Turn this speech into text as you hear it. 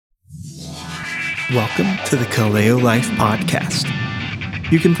Welcome to the Kaleo Life Podcast.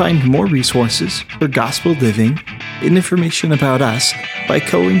 You can find more resources for gospel living and information about us by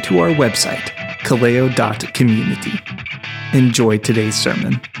going to our website, kaleo.community. Enjoy today's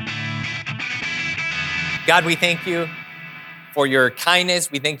sermon. God, we thank you for your kindness.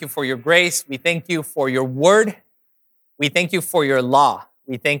 We thank you for your grace. We thank you for your word. We thank you for your law.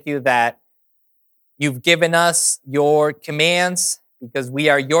 We thank you that you've given us your commands because we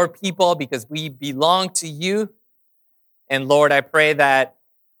are your people, because we belong to you. And Lord, I pray that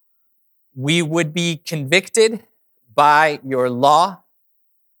we would be convicted by your law.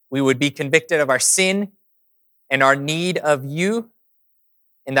 We would be convicted of our sin and our need of you,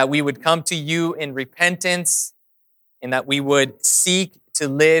 and that we would come to you in repentance, and that we would seek to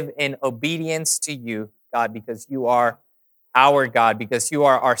live in obedience to you, God, because you are our God, because you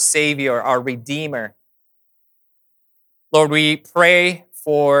are our Savior, our Redeemer. Lord, we pray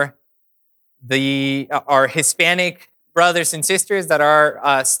for our Hispanic brothers and sisters that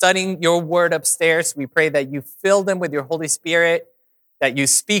are studying your word upstairs. We pray that you fill them with your Holy Spirit, that you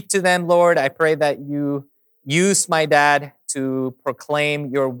speak to them, Lord. I pray that you use my dad to proclaim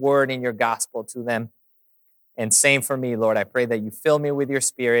your word and your gospel to them. And same for me, Lord. I pray that you fill me with your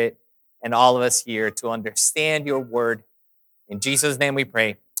Spirit and all of us here to understand your word. In Jesus' name we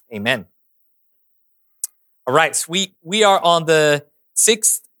pray. Amen. All right, so we are on the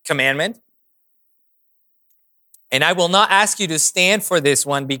sixth commandment. And I will not ask you to stand for this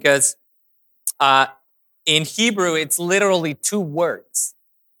one because in Hebrew, it's literally two words.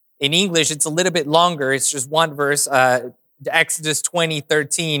 In English, it's a little bit longer. It's just one verse, Exodus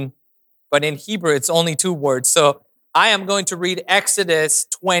 20:13. But in Hebrew, it's only two words. So I am going to read Exodus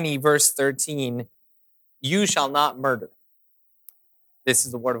 20, verse 13. You shall not murder. This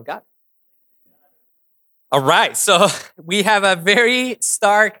is the word of God. All right, so we have a very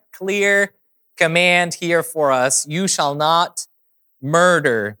stark, clear command here for us. You shall not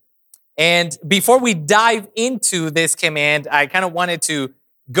murder. And before we dive into this command, I kind of wanted to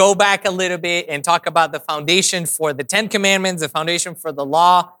go back a little bit and talk about the foundation for the 10 Commandments, the foundation for the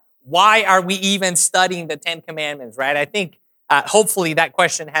law. Why are we even studying the 10 Commandments, right? I think hopefully that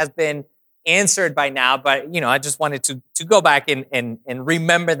question has been answered by now, but I just wanted to go back and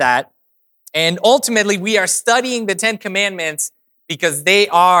remember that. And ultimately, we are studying the 10 Commandments because they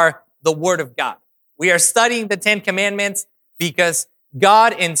are the Word of God. We are studying the 10 Commandments because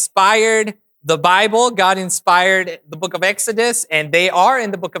God inspired the Bible. God inspired the book of Exodus, and they are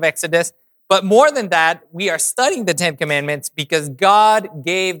in the book of Exodus. But more than that, we are studying the 10 Commandments because God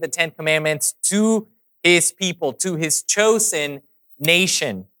gave the 10 Commandments to his people, to his chosen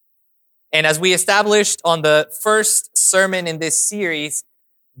nation. And as we established on the first sermon in this series,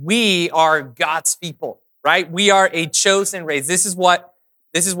 we are God's people, right? We are a chosen race. This is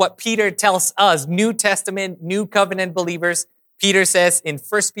what Peter tells us, New Testament, New Covenant believers. Peter says in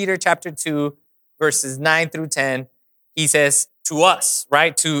 1 Peter chapter 2, verses 9 through 10, he says to us,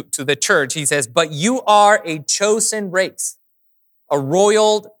 right, to the church, he says, but you are a chosen race, a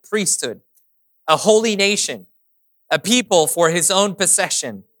royal priesthood, a holy nation, a people for his own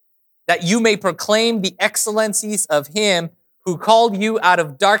possession, that you may proclaim the excellencies of him who called you out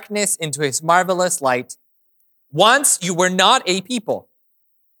of darkness into his marvelous light. Once you were not a people,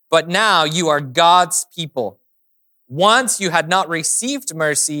 but now you are God's people. Once you had not received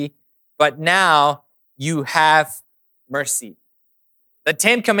mercy, but now you have mercy. The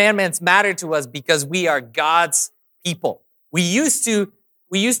 10 Commandments matter to us because we are God's people. We used to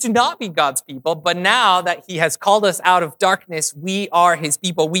not be God's people, but now that he has called us out of darkness, we are his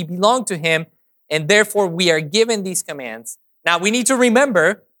people. We belong to him, and therefore we are given these commands. Now, we need to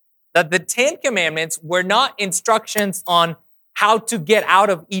remember that the 10 Commandments were not instructions on how to get out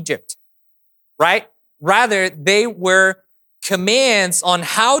of Egypt, right? Rather, they were commands on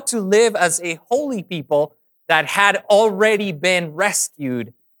how to live as a holy people that had already been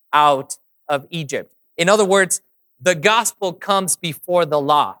rescued out of Egypt. In other words, the gospel comes before the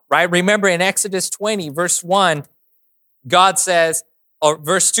law, right? Remember in Exodus 20, verse 1, God says, or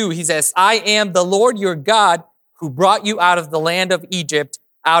verse 2, he says, I am the Lord your God who brought you out of the land of Egypt,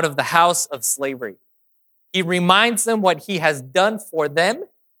 out of the house of slavery. He reminds them what he has done for them.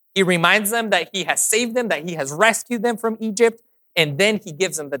 He reminds them that he has saved them, that he has rescued them from Egypt, and then he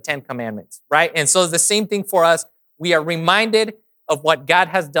gives them the 10 Commandments, right? And so it's the same thing for us. We are reminded of what God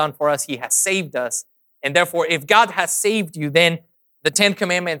has done for us. He has saved us. And therefore, if God has saved you, then the 10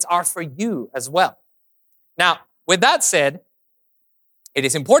 Commandments are for you as well. Now, with that said, it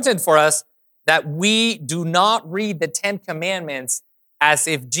is important for us that we do not read the 10 Commandments as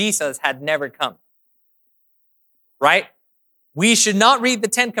if Jesus had never come, right? We should not read the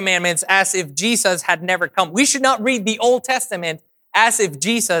 10 Commandments as if Jesus had never come. We should not read the Old Testament as if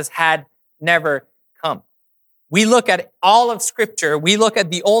Jesus had never come. We look at all of Scripture, we look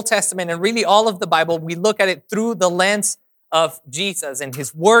at the Old Testament and really all of the Bible, we look at it through the lens of Jesus and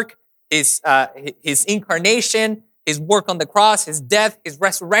his work, his incarnation, his work on the cross, his death, his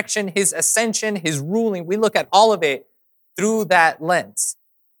resurrection, his ascension, his ruling. We look at all of it through that lens.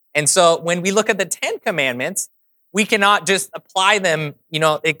 And so when we look at the 10 Commandments, we cannot just apply them,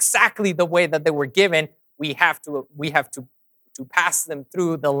 exactly the way that they were given. We have to pass them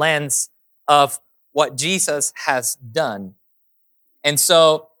through the lens of what Jesus has done. And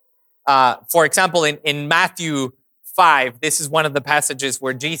so, for example, in Matthew 5, this is one of the passages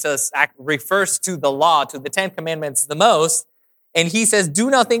where Jesus refers to the law, to the 10 Commandments the most. And he says, "Do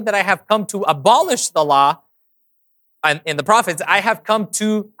not think that I have come to abolish the law and the prophets. I have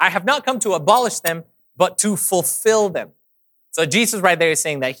not come to abolish them, but to fulfill them." So Jesus right there is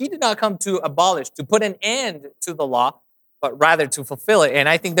saying that he did not come to abolish, to put an end to the law, but rather to fulfill it. And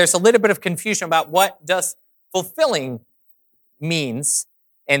I think there's a little bit of confusion about what does fulfilling means.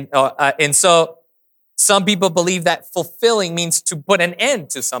 And so some people believe that fulfilling means to put an end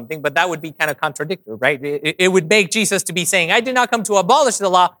to something, but that would be kind of contradictory, right? It would make Jesus to be saying, "I did not come to abolish the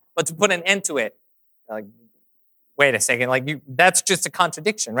law, but to put an end to it." Like, wait a second, that's just a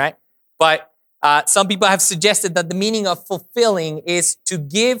contradiction, right? But some people have suggested that the meaning of fulfilling is to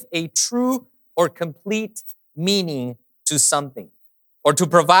give a true or complete meaning to something, or to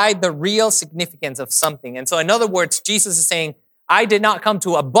provide the real significance of something. And so in other words, Jesus is saying, "I did not come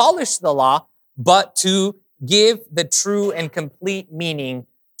to abolish the law, but to give the true and complete meaning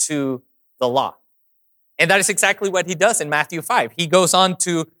to the law." And that is exactly what he does in Matthew 5. He goes on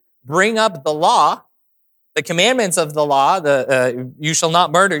to bring up the law, the commandments of the law, you shall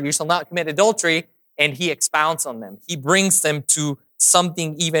not murder, you shall not commit adultery, and he expounds on them. He brings them to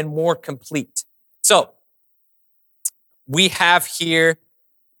something even more complete. So we have here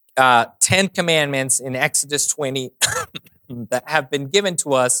 10 commandments in Exodus 20 that have been given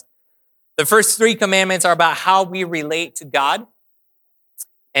to us. The first 3 commandments are about how we relate to God.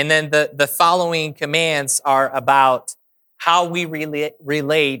 And then the following commands are about how we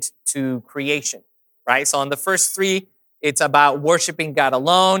relate to creation, right? So on the first 3, it's about worshiping God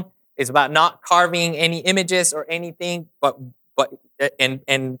alone. It's about not carving any images or anything, but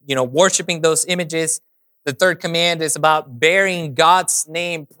worshiping those images. The third command is about bearing God's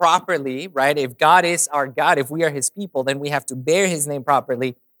name properly, right? If God is our God, if we are his people, then we have to bear his name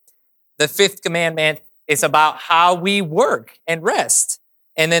properly. The 5th commandment is about how we work and rest.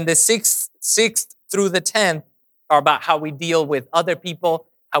 And then the 6th through the 10th are about how we deal with other people,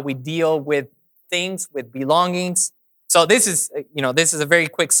 how we deal with things, with belongings. So this is a very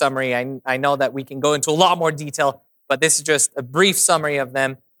quick summary. I know that we can go into a lot more detail, but this is just a brief summary of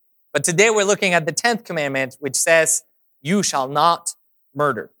them. But today we're looking at the 10th commandment, which says, "You shall not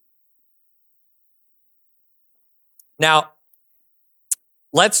murder." Now,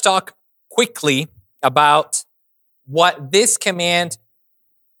 let's talk quickly about what this command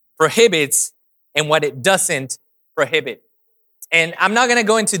prohibits and what it doesn't prohibit. And I'm not going to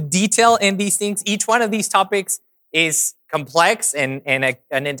go into detail in these things. Each one of these topics is complex, and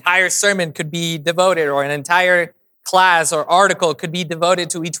an entire sermon could be devoted, or an entire class or article could be devoted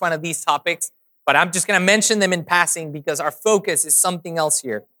to each one of these topics. But I'm just going to mention them in passing because our focus is something else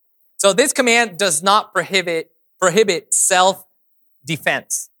here. So this command does not prohibit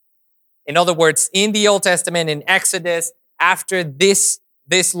self-defense. In other words, in the Old Testament, in Exodus, after this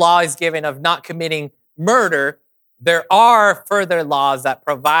law is given of not committing murder, there are further laws that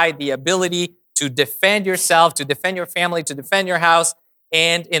provide the ability to defend yourself, to defend your family, to defend your house,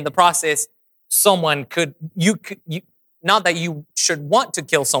 and in the process, someone not that you should want to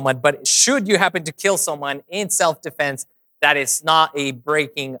kill someone, but should you happen to kill someone in self-defense, that is not a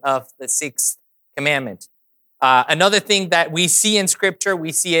breaking of the 6th commandment. Another thing that we see in Scripture,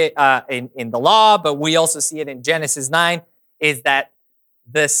 we see it in the law, but we also see it in Genesis 9, is that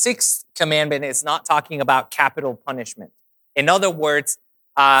the 6th commandment is not talking about capital punishment. In other words,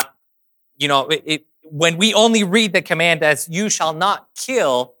 when we only read the command as "you shall not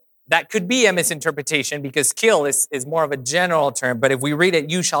kill," that could be a misinterpretation because kill is more of a general term. But if we read it,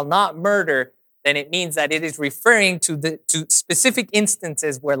 "you shall not murder," then it means that it is referring to specific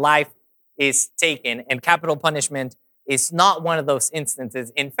instances where life is taken, and capital punishment is not one of those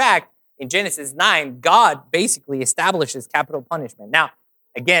instances. In fact, in Genesis 9, God basically establishes capital punishment. Now,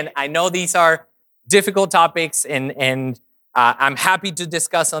 again, I know these are difficult topics, and I'm happy to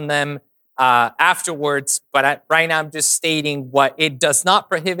discuss on them afterwards, but right now I'm just stating what it does not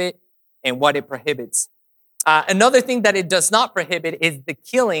prohibit and what it prohibits. Another thing that it does not prohibit is the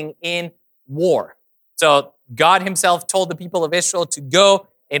killing in war. So God himself told the people of Israel to go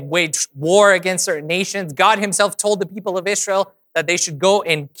and wage war against certain nations. God himself told the people of Israel that they should go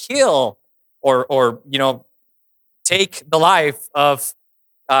and kill or take the life of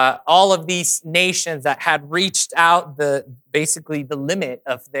all of these nations that had reached out basically the limit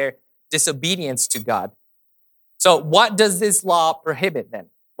of their disobedience to God. So what does this law prohibit then?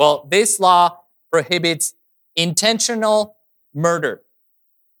 Well, this law prohibits intentional murder.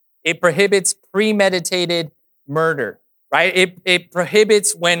 It prohibits premeditated murder, right? It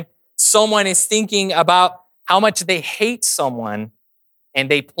prohibits when someone is thinking about how much they hate someone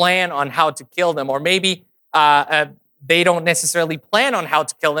and they plan on how to kill them. Or maybe they don't necessarily plan on how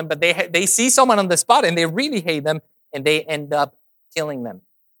to kill them, but they see someone on the spot and they really hate them and they end up killing them.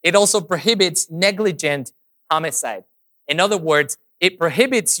 It also prohibits negligent homicide. In other words, it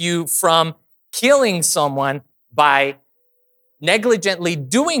prohibits you from killing someone by negligently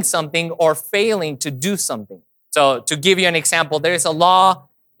doing something or failing to do something. So to give you an example, there's a law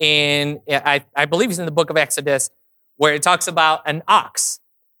I believe it's in the book of Exodus, where it talks about an ox.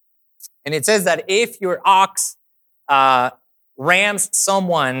 And it says that if your ox rams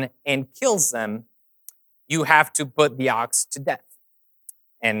someone and kills them, you have to put the ox to death.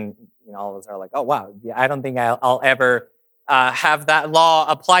 And all of us are like, oh, wow, I don't think I'll ever have that law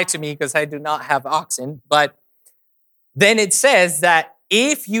apply to me because I do not have oxen. But then it says that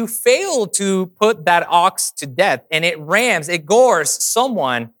if you fail to put that ox to death and it gores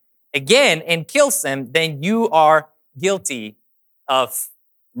someone again and kills them, then you are guilty of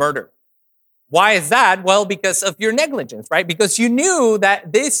murder. Why is that? Well, because of your negligence, right? Because you knew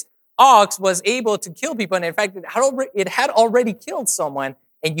that this ox was able to kill people, and in fact, it had already killed someone,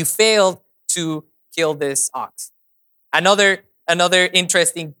 and you failed to kill this ox. Another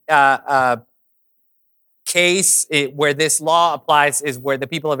interesting case where this law applies is where the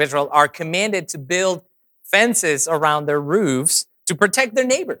people of Israel are commanded to build fences around their roofs to protect their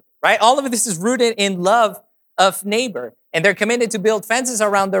neighbor, right? All of this is rooted in love of neighbor, and they're commanded to build fences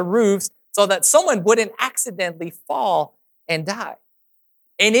around their roofs so that someone wouldn't accidentally fall and die.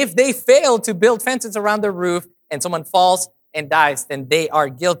 And if they fail to build fences around their roof and someone falls and dies, then they are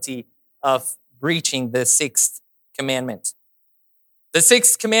guilty of breaching the sixth commandment. The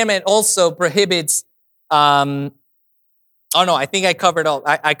sixth commandment also prohibits, I think I covered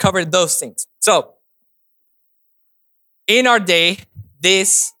I covered those things. So in our day,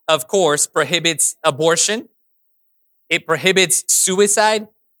 this, of course, prohibits abortion. It prohibits suicide.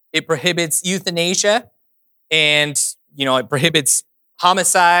 It prohibits euthanasia, and it prohibits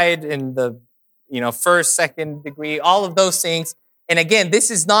homicide in the first, second degree, all of those things. And again,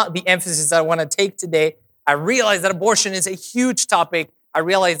 this is not the emphasis that I want to take today. I realize that abortion is a huge topic. I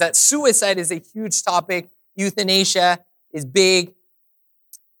realize that suicide is a huge topic. Euthanasia is big.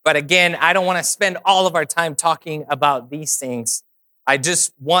 But again, I don't want to spend all of our time talking about these things. I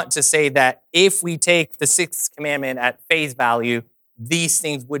just want to say that if we take the sixth commandment at face value, these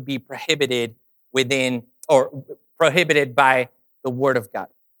things would be prohibited prohibited by the word of God.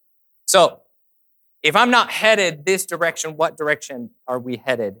 So if I'm not headed this direction, what direction are we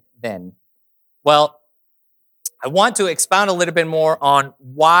headed then? Well, I want to expound a little bit more on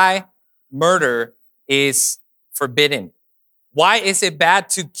why murder is forbidden. Why is it bad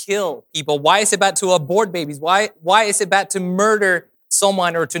to kill people? Why is it bad to abort babies? Why is it bad to murder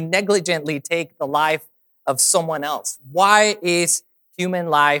someone or to negligently take the life of someone else? Why is human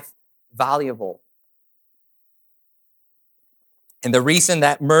life valuable? And the reason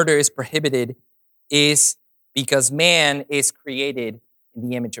that murder is prohibited is because man is created in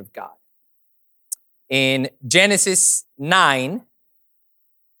the image of God. In Genesis 9,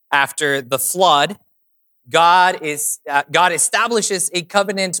 after the flood, God establishes a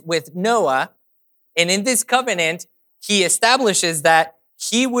covenant with Noah, and in this covenant, he establishes that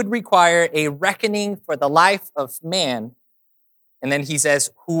he would require a reckoning for the life of man. And then he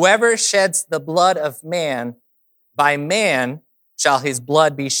says, whoever sheds the blood of man, by man shall his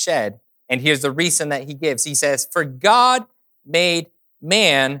blood be shed. And here's the reason that he gives. He says, for God made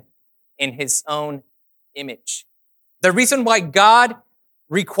man in his own image. The reason why God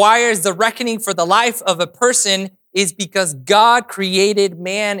requires the reckoning for the life of a person is because God created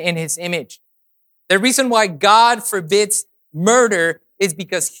man in his image. The reason why God forbids murder is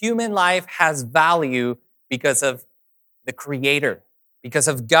because human life has value because of the Creator, because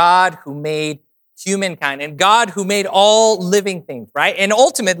of God who made humankind and God who made all living things, right? And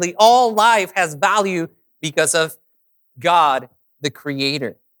ultimately, all life has value because of God, the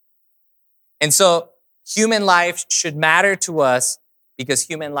Creator. And so human life should matter to us because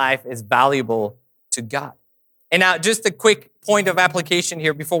human life is valuable to God. And now just a quick point of application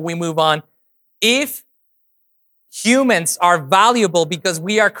here before we move on. If humans are valuable because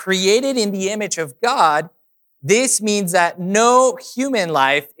we are created in the image of God, this means that no human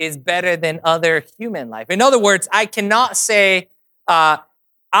life is better than other human life. In other words, I cannot say I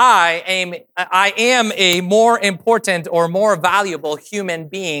am a more important or more valuable human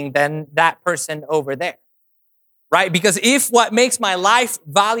being than that person over there, right? Because if what makes my life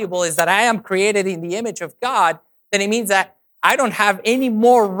valuable is that I am created in the image of God, then it means that I don't have any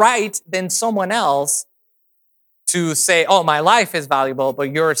more right than someone else to say, oh, my life is valuable,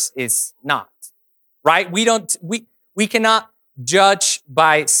 but yours is not, right? We cannot judge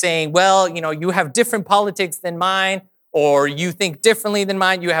by saying, well, you have different politics than mine, or you think differently than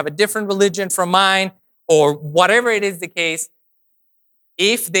mine, you have a different religion from mine, or whatever it is the case.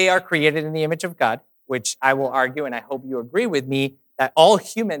 If they are created in the image of God, which I will argue, and I hope you agree with me, that all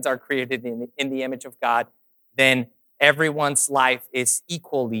humans are created in the image of God, then everyone's life is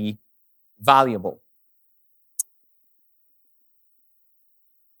equally valuable.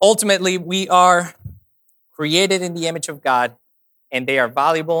 Ultimately, we are created in the image of God, and they are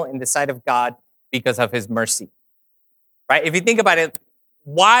valuable in the sight of God because of his mercy. Right? If you think about it,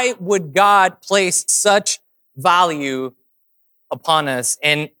 why would God place such value upon us?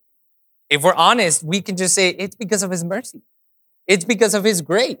 And if we're honest, we can just say it's because of his mercy. It's because of his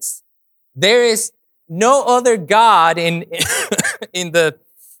grace. There is no other God in the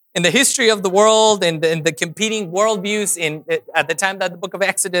history of the world and the competing worldviews at the time that the book of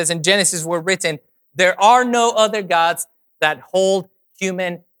Exodus and Genesis were written. There are no other gods that hold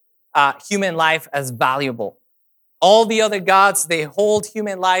human life as valuable. All the other gods, they hold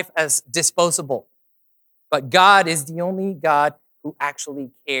human life as disposable. But God is the only God who actually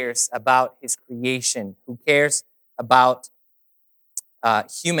cares about his creation, who cares about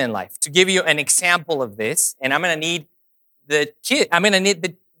human life. To give you an example of this, and I'm going to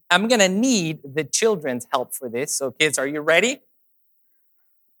need the children's help for this. So kids, are you ready?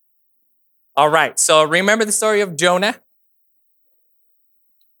 All right. So remember the story of Jonah?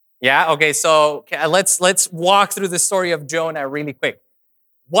 Yeah, okay, so let's walk through the story of Jonah really quick.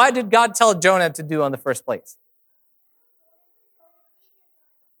 What did God tell Jonah to do in the first place?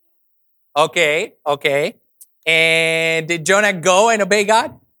 Okay. And did Jonah go and obey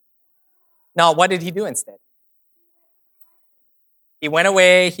God? No, what did he do instead? He went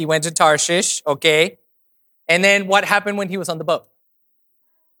away, he went to Tarshish, okay. And then what happened when he was on the boat?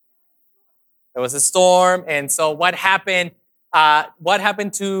 There was a storm, and so what happened?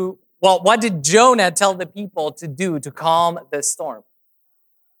 What did Jonah tell the people to do to calm the storm?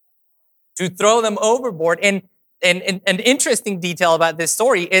 To throw them overboard. And an interesting detail about this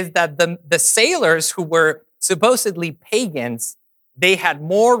story is that the sailors who were supposedly pagans, they had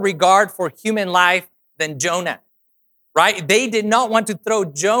more regard for human life than Jonah, right? They did not want to throw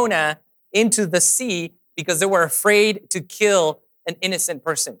Jonah into the sea because they were afraid to kill an innocent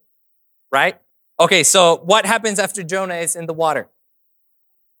person, right? Okay, so what happens after Jonah is in the water?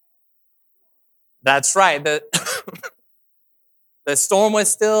 That's right. The storm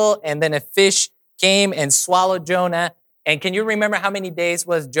was still, and then a fish came and swallowed Jonah. And can you remember how many days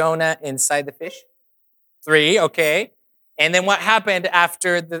was Jonah inside the fish? 3, okay. And then what happened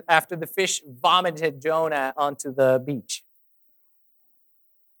after the fish vomited Jonah onto the beach?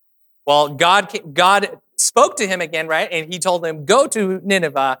 Well, God spoke to him again, right? And he told him, go to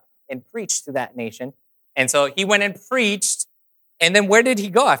Nineveh and preach to that nation. And so he went and preached. And then where did he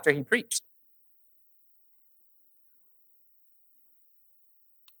go after he preached?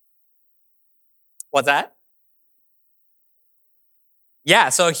 What's that? Yeah,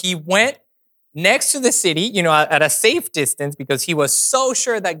 so he went next to the city, at a safe distance, because he was so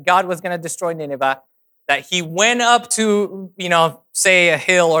sure that God was going to destroy Nineveh, that he went up to, say a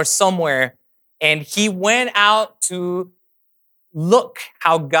hill or somewhere, and he went out to look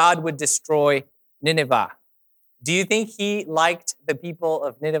how God would destroy Nineveh. Do you think he liked the people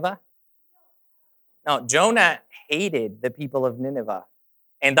of Nineveh? No, Jonah hated the people of Nineveh.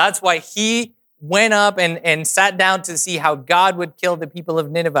 And that's why he went up and sat down to see how God would kill the people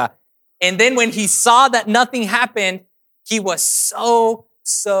of Nineveh. And then when he saw that nothing happened, he was so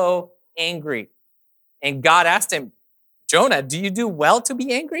angry. And God asked him, Jonah, do you do well to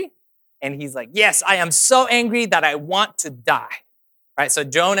be angry? And he's like, yes, I am so angry that I want to die. Right? So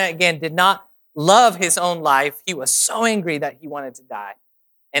Jonah, again, did not love his own life. He was so angry that he wanted to die.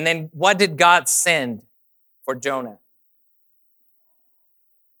 And then what did God send for Jonah?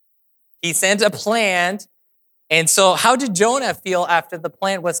 He sent a plant. And so how did Jonah feel after the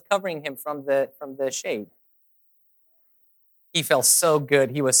plant was covering him from the shade? He felt so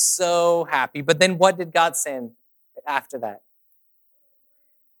good. He was so happy. But then what did God send after that?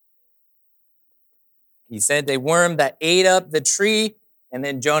 He said a worm that ate up the tree, and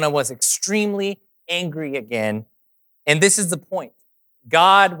then Jonah was extremely angry again. And this is the point.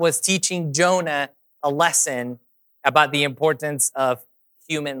 God was teaching Jonah a lesson about the importance of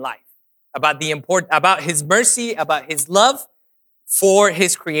human life, about his mercy, about his love for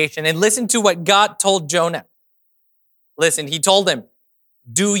his creation. And listen to what God told Jonah. Listen, he told him,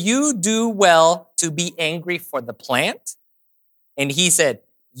 "Do you do well to be angry for the plant?" And he said,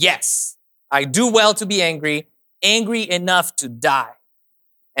 "Yes, I do well to be angry enough to die."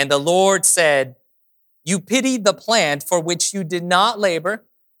 And the Lord said, "You pitied the plant for which you did not labor,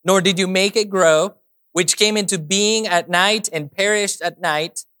 nor did you make it grow, which came into being at night and perished at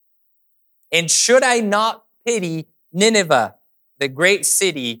night. And should I not pity Nineveh, the great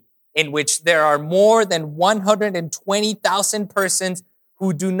city in which there are more than 120,000 persons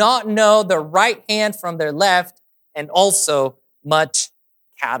who do not know their right hand from their left, and also much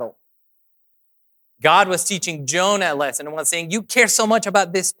cattle?" God was teaching Jonah a lesson and was saying, you care so much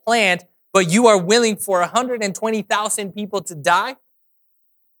about this plant, but you are willing for 120,000 people to die?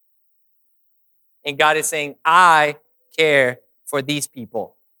 And God is saying, I care for these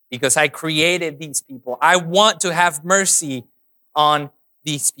people because I created these people. I want to have mercy on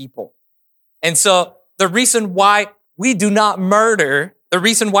these people. And so the reason why we do not murder, the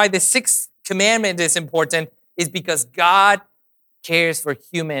reason why the sixth commandment is important is because God cares for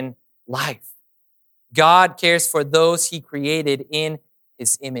human life. God cares for those he created in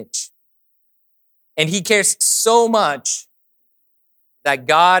his image. And he cares so much that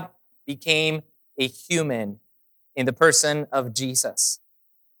God became a human in the person of Jesus.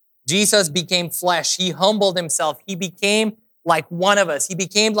 Jesus became flesh. He humbled himself. He became like one of us. He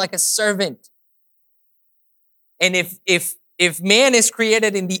became like a servant. And if man is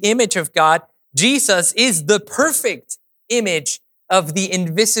created in the image of God, Jesus is the perfect image of the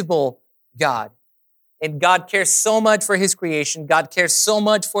invisible God. And God cares so much for his creation. God cares so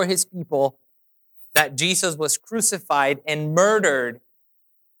much for his people that Jesus was crucified and murdered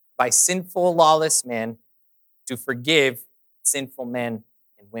by sinful, lawless men to forgive sinful men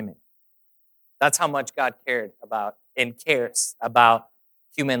and women. That's how much God cared about and cares about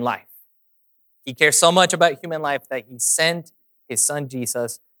human life. He cares so much about human life that he sent his son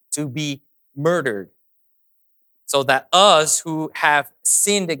Jesus to be murdered so that us who have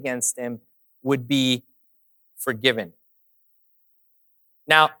sinned against him would be forgiven.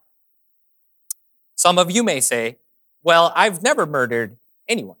 Now, some of you may say, well, I've never murdered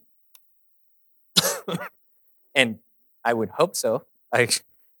anyone. And I would hope so.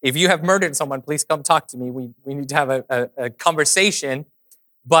 If you have murdered someone, please come talk to me. We need to have a conversation.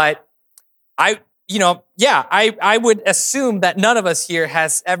 But I would assume that none of us here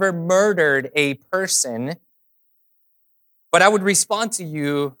has ever murdered a person. But I would respond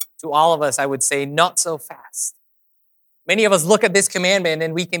to all of us, I would say, not so fast. Many of us look at this commandment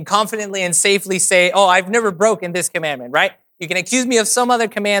and we can confidently and safely say, oh, I've never broken this commandment, right? You can accuse me of some other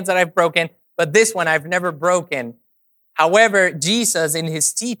commands that I've broken, but this one I've never broken. However, Jesus in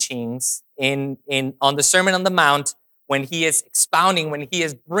his teachings on the Sermon on the Mount, when he is expounding, when he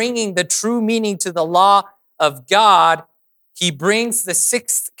is bringing the true meaning to the law of God, he brings the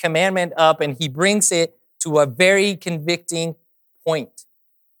sixth commandment up and he brings it to a very convicting point.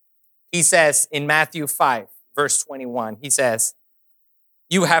 He says in Matthew 5, verse 21, he says,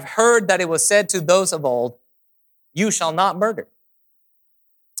 "You have heard that it was said to those of old, 'You shall not murder.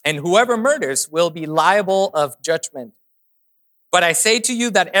 And whoever murders will be liable of judgment. But I say to you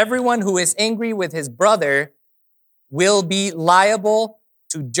that everyone who is angry with his brother will be liable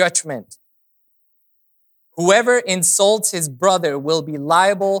to judgment. Whoever insults his brother will be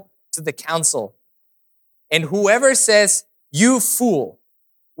liable to the council. And whoever says, 'You fool,'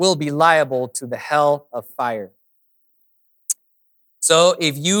 will be liable to the hell of fire." So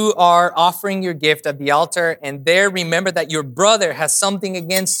if you are offering your gift at the altar and there remember that your brother has something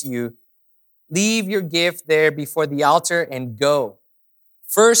against you, leave your gift there before the altar and go.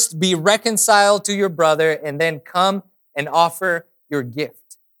 First be reconciled to your brother and then come and offer your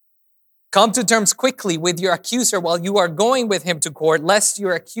gift. Come to terms quickly with your accuser while you are going with him to court, lest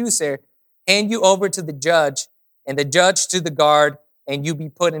your accuser hand you over to the judge and the judge to the guard and you be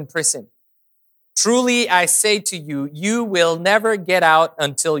put in prison. Truly, I say to you, you will never get out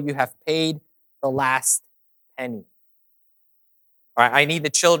until you have paid the last penny. All right, I need the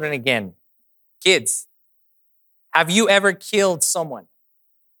children again. Kids, have you ever killed someone?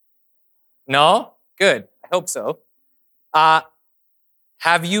 No? Good. I hope so.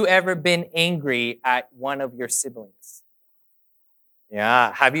 Have you ever been angry at one of your siblings?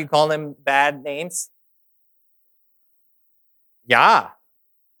 Yeah. Have you called them bad names? Yeah.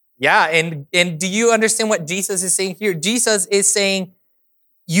 Yeah. And do you understand what Jesus is saying here? Jesus is saying,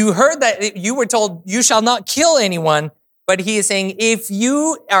 you heard that you were told you shall not kill anyone, but he is saying, if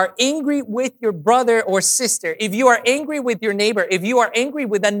you are angry with your brother or sister, if you are angry with your neighbor, if you are angry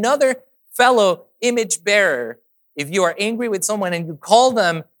with another fellow image bearer, if you are angry with someone and you call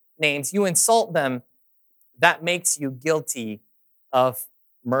them names, you insult them, that makes you guilty of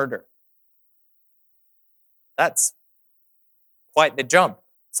murder. That's quite the jump,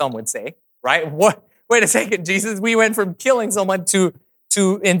 some would say, right? What? Wait a second, Jesus, we went from killing someone to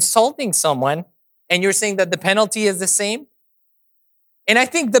insulting someone, and you're saying that the penalty is the same? And I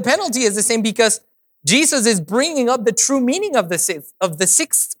think the penalty is the same because Jesus is bringing up the true meaning of the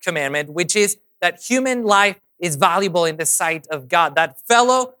sixth commandment, which is that human life is valuable in the sight of God, that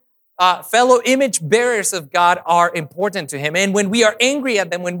fellow image bearers of God are important to him. And when we are angry at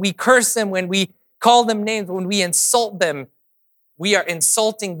them, when we curse them, when we call them names, when we insult them, we are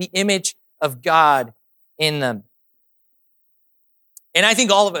insulting the image of God in them. And I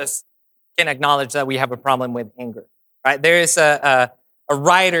think all of us can acknowledge that we have a problem with anger, right? There is a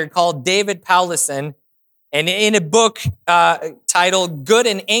writer called David Powlison, and in a book titled Good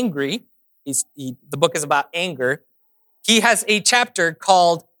and Angry, the book is about anger, he has a chapter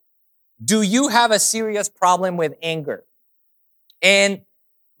called, Do You Have a Serious Problem with Anger? And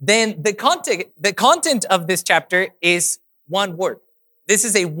then the content of this chapter is one word. This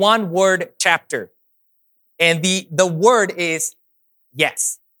is a one-word chapter. And the word is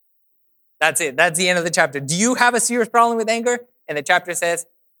yes. That's it. That's the end of the chapter. Do you have a serious problem with anger? And the chapter says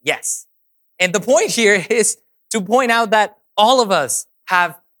yes. And the point here is to point out that all of us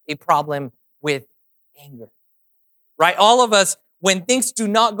have a problem with anger, right? All of us, when things do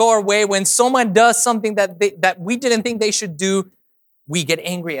not go our way, when someone does something that we didn't think they should do, we get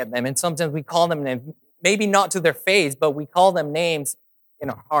angry at them. And sometimes we call them names, maybe not to their face, but we call them names in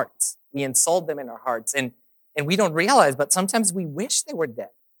our hearts. We insult them in our hearts. And we don't realize, but sometimes we wish they were dead.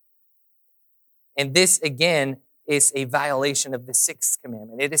 And this, again, is a violation of the sixth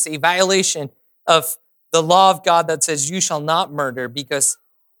commandment. It is a violation of the law of God that says you shall not murder, because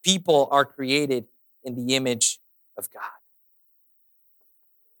people are created in the image of God.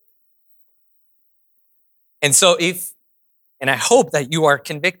 And so and I hope that you are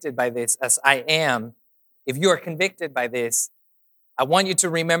convicted by this, as I am. If you are convicted by this, I want you to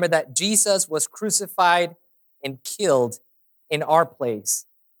remember that Jesus was crucified and killed in our place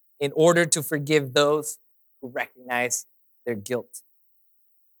in order to forgive those who recognize their guilt.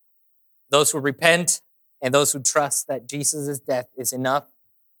 Those who repent and those who trust that Jesus' death is enough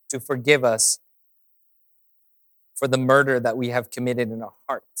to forgive us for the murder that we have committed in our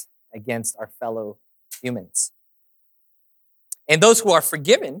heart against our fellow humans. And those who are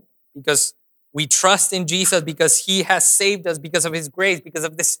forgiven because we trust in Jesus, because he has saved us, because of his grace, because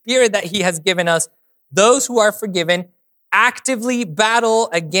of the Spirit that he has given us, those who are forgiven actively battle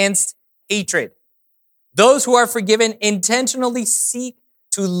against hatred. Those who are forgiven intentionally seek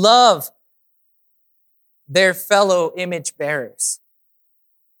to love their fellow image bearers.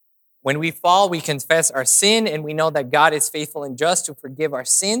 When we fall, we confess our sin, and we know that God is faithful and just to forgive our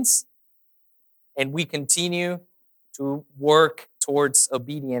sins, and we continue to work towards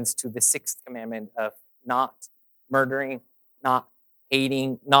obedience to the sixth commandment of not murdering, not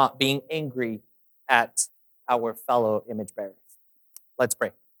hating, not being angry at our fellow image bearers. Let's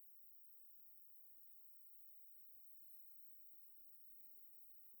pray.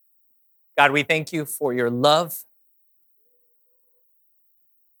 God, we thank you for your love.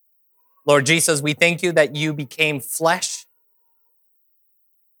 Lord Jesus, we thank you that you became flesh.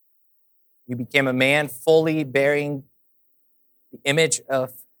 You became a man fully bearing the image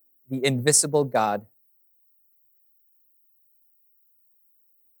of the invisible God.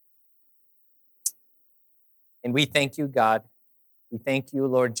 And we thank you, God. We thank you,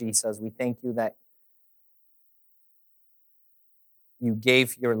 Lord Jesus. We thank you that you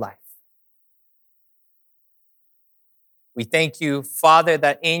gave your life. We thank you, Father,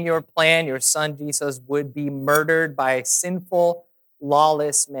 that in your plan, your son Jesus would be murdered by sinful,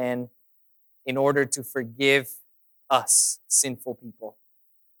 lawless men in order to forgive us, sinful people.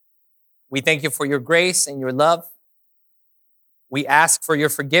 We thank you for your grace and your love. We ask for your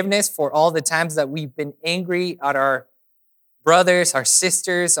forgiveness for all the times that we've been angry at our brothers, our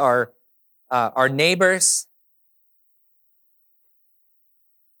sisters, our neighbors.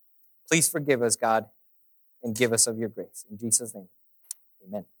 Please forgive us, God, and give us of your grace. In Jesus' name,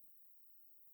 amen.